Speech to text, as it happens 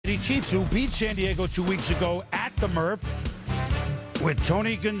the Chiefs, who beat San Diego 2 weeks ago at the Murph, with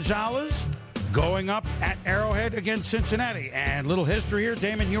Tony Gonzalez going up at Arrowhead against Cincinnati. And little history here,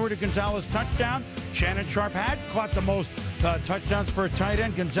 Damon Ewert, a Gonzalez touchdown. Shannon Sharp had caught the most touchdowns for a tight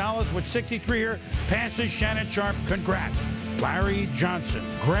end. Gonzalez with 63 here, passes Shannon Sharp, congrats. Larry Johnson,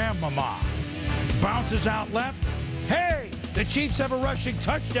 grandmama, bounces out left. Hey, the Chiefs have a rushing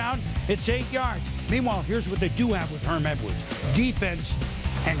touchdown. It's 8 yards. Meanwhile, here's what they do have with Herm Edwards. Defense,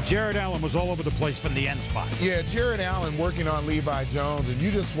 and Jared Allen was all over the place from the end spot. Yeah, Jared Allen working on Levi Jones, and you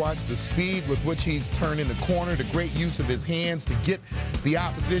just watch the speed with which he's turning the corner, the great use of his hands to get the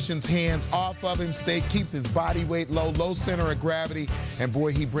opposition's hands off of him, keeps his body weight low center of gravity, and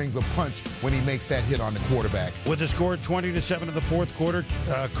boy, he brings a punch when he makes that hit on the quarterback. With the score 20-7 of the fourth quarter,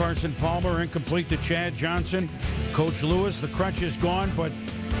 Carson Palmer incomplete to Chad Johnson. Coach Lewis, the crutch is gone, but,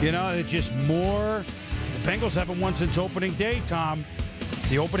 you know, it's just more. The Bengals haven't won since opening day, Tom.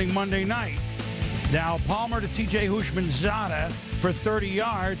 The opening Monday night. Now Palmer to T.J. Hushmanzada for 30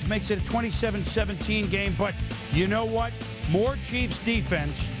 yards makes it a 27-17 game. But you know what? More Chiefs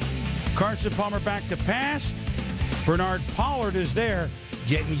defense. Carson Palmer back to pass. Bernard Pollard is there,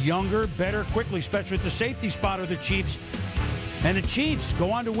 getting younger, better, quickly, especially at the safety spot of the Chiefs. And the Chiefs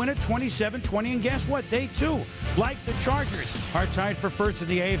go on to win it 27-20. And guess what? They, too, like the Chargers, are tied for first in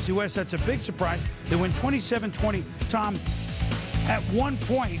the AFC West. That's a big surprise. They win 27-20. Tom, at one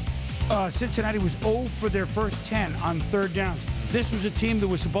point, Cincinnati was 0 for their first 10 on third downs. This was a team that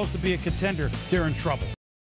was supposed to be a contender. They're in trouble.